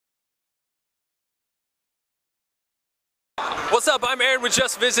What's up? I'm Aaron with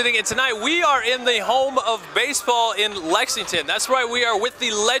Just Visiting, and tonight we are in the home of baseball in Lexington. That's right, we are with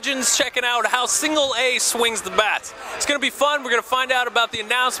the legends checking out how Single A swings the bats. It's going to be fun. We're going to find out about the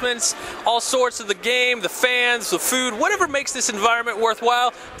announcements, all sorts of the game, the fans, the food, whatever makes this environment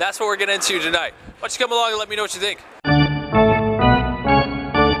worthwhile. That's what we're getting into tonight. Why don't you come along and let me know what you think.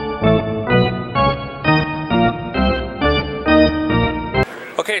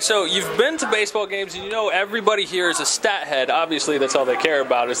 Okay, so you've been to baseball games and you know everybody here is a stat head. Obviously, that's all they care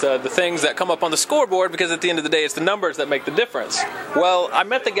about is the things that come up on the scoreboard, because at the end of the day, it's the numbers that make the difference. Well, I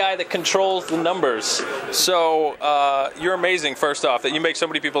met the guy that controls the numbers. So, you're amazing, first off, that you make so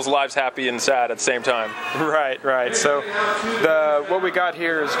many people's lives happy and sad at the same time. Right. So, what we got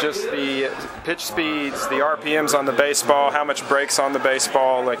here is just the pitch speeds, the RPMs on the baseball, how much breaks on the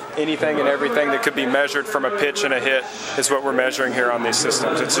baseball, like anything and everything that could be measured from a pitch and a hit is what we're measuring here on these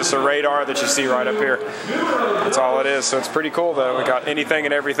systems. It's just a radar that you see right up here. That's all it is. So it's pretty cool though. We got anything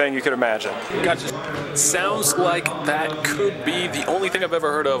and everything you could imagine. Gotcha. Sounds like that could be the only thing I've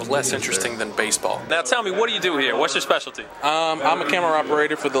ever heard of less interesting than baseball. Now tell me, what do you do here? What's your specialty? I'm a camera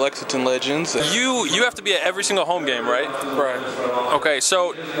operator for the Lexington Legends. You have to be at every single home game, right? Right. Okay,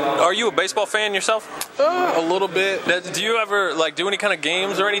 so are you a baseball fan yourself? A little bit. Do you ever do any kind of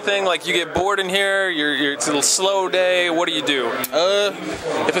games or anything? Like you get bored in here, it's a little slow day, what do you do?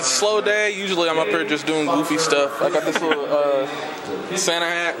 If it's a slow day, usually I'm up here just doing goofy stuff. I got this little Santa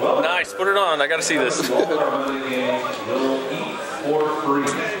hat. Nice, put it on, I gotta see this. I'm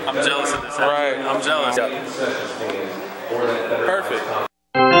jealous of this. Right. I'm jealous. Perfect.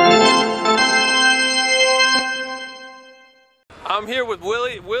 I'm here with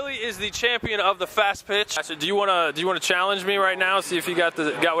Willie. Willie is the champion of the fast pitch. So do you wanna challenge me right now? See if you got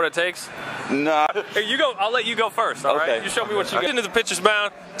what it takes? Nah. Here you go. I'll let you go first. All right. You show me what you got. Into the pitcher's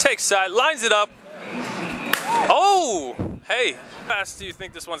mound. Takes side. Lines it up. Oh, hey. How fast do you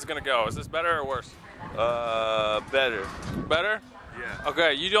think this one's gonna go? Is this better or worse? Better. Better? Yeah.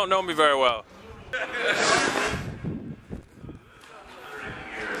 Okay. You don't know me very well.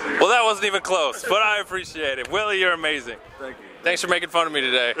 Well, that wasn't even close, but I appreciate it. Willie, you're amazing. Thank you. Thanks for making fun of me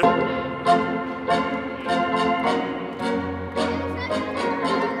today.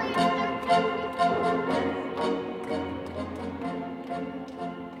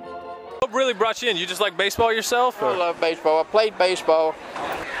 What really brought you in? You just like baseball yourself? Or? I love baseball. I played baseball.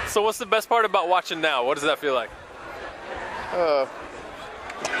 So what's the best part about watching now? What does that feel like?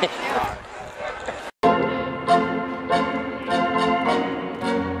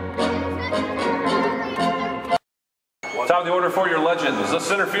 Top of the order for your legends, the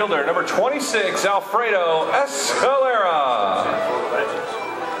center fielder, number 26, Alfredo Escalera.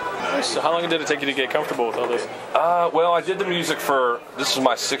 So how long did it take you to get comfortable with all this? Well, I did the music this is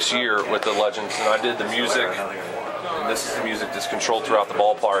my 6th year with the Legends, and I did the music, and this is the music that's controlled throughout the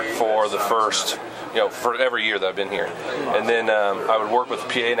ballpark for the first, for every year that I've been here. And then I would work with the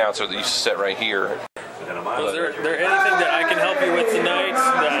PA announcer that used to sit right here. Is there anything that I can help you with tonight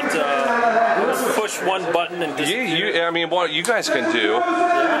that push one button and disappear? I mean, what you guys can do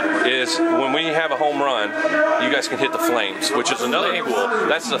is when we have a home run, you guys can hit the flames, which is another cool.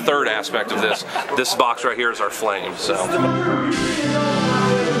 That's the third aspect of this. This box right here is our flames. So.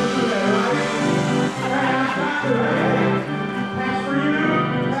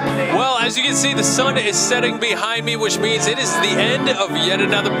 Well, as you can see, the sun is setting behind me, which means it is the end of yet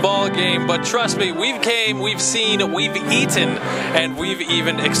another ball game. But trust me, we've seen, we've eaten, and we've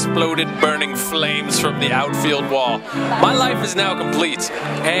even exploded burning flames from the outfield wall. My life is now complete.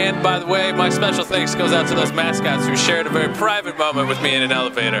 And by the way, my special thanks goes out to those mascots who shared a very private moment with me in an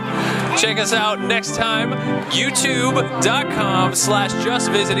elevator. Check us out next time,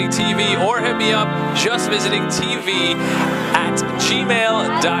 youtube.com/justvisitingtv, or hit me up,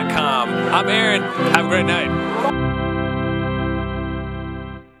 justvisitingtv@gmail.com. I'm Aaron. Have a great night.